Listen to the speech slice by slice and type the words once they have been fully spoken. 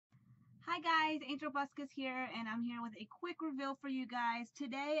Hi guys, Angel Buscus here, and I'm here with a quick reveal for you guys.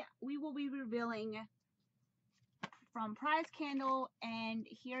 Today we will be revealing from Prize Candle, and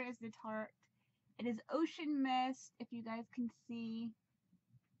here is the tart. It is Ocean Mist, if you guys can see.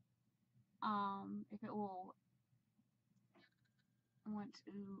 If it will want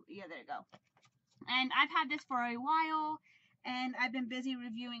to, yeah, there you go. And I've had this for a while, and I've been busy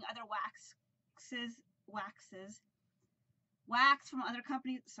reviewing other wax from other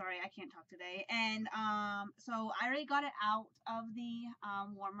companies. Sorry, I can't talk today. And so I already got it out of the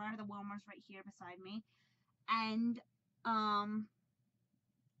warmer. The warmer's right here beside me. And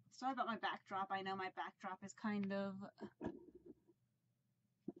sorry about my backdrop. I know my backdrop is kind of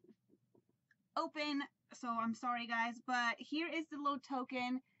open, so I'm sorry guys, but here is the little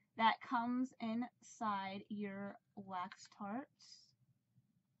token that comes inside your wax tarts,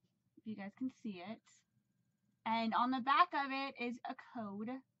 if you guys can see it. And on the back of it is a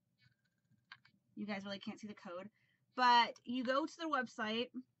code. You guys really can't see the code, but you go to their website,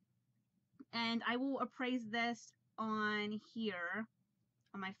 and I will appraise this on here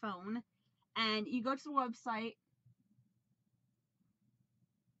on my phone. And you go to the website.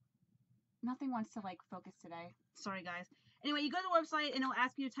 Nothing wants to like focus today. Sorry guys. Anyway, you go to the website and it'll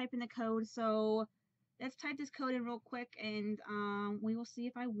ask you to type in the code. So let's type this code in real quick, and we will see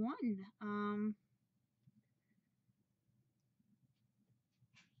if I won.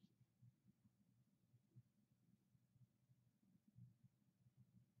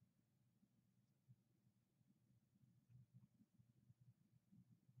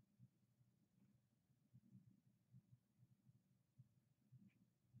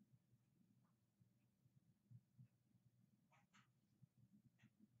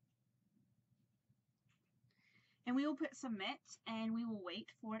 And we will put submit, and we will wait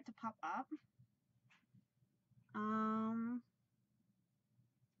for it to pop up.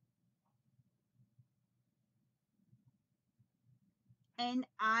 And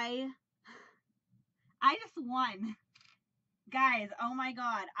I just won. Guys, oh my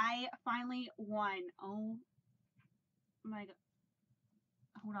god, I finally won. Oh my god.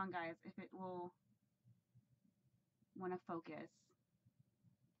 Hold on guys, if it will want to focus.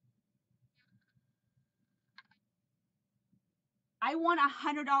 I won a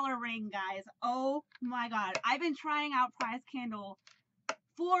 $100 ring, guys. Oh my god. I've been trying out Prize Candle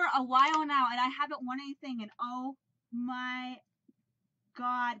for a while now, and I haven't won anything, and oh my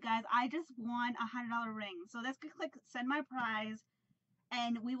god, guys, I just won a $100 ring. So let's click send my prize,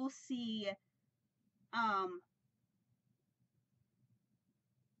 and we will see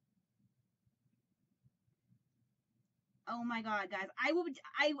oh my god, guys, I will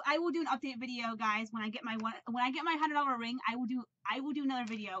do an update video, guys, when I get my $100 ring. I will do another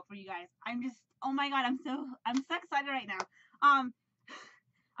video for you guys. I'm just, oh my god, I'm so excited right now.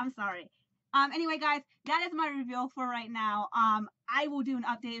 I'm sorry. Anyway, guys, that is my reveal for right now. I will do an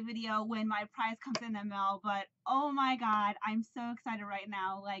update video when my prize comes in the mail, but oh my god, I'm so excited right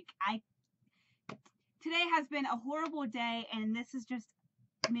now. Like, today has been a horrible day, and this has just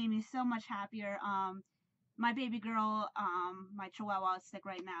made me so much happier. My baby girl, my chihuahua, is sick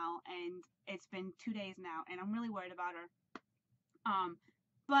right now, and it's been 2 days now, and I'm really worried about her.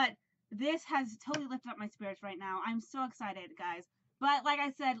 But this has totally lifted up my spirits right now. I'm so excited, guys. But like I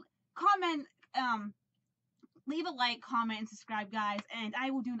said, comment, leave a like, comment, and subscribe, guys, and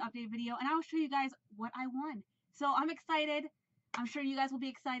I will do an update video, and I will show you guys what I won. So I'm excited. I'm sure you guys will be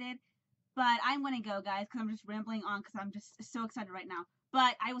excited, but I'm gonna go, guys, because I'm just rambling on because I'm just so excited right now.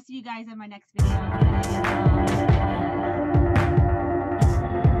 But I will see you guys in my next video.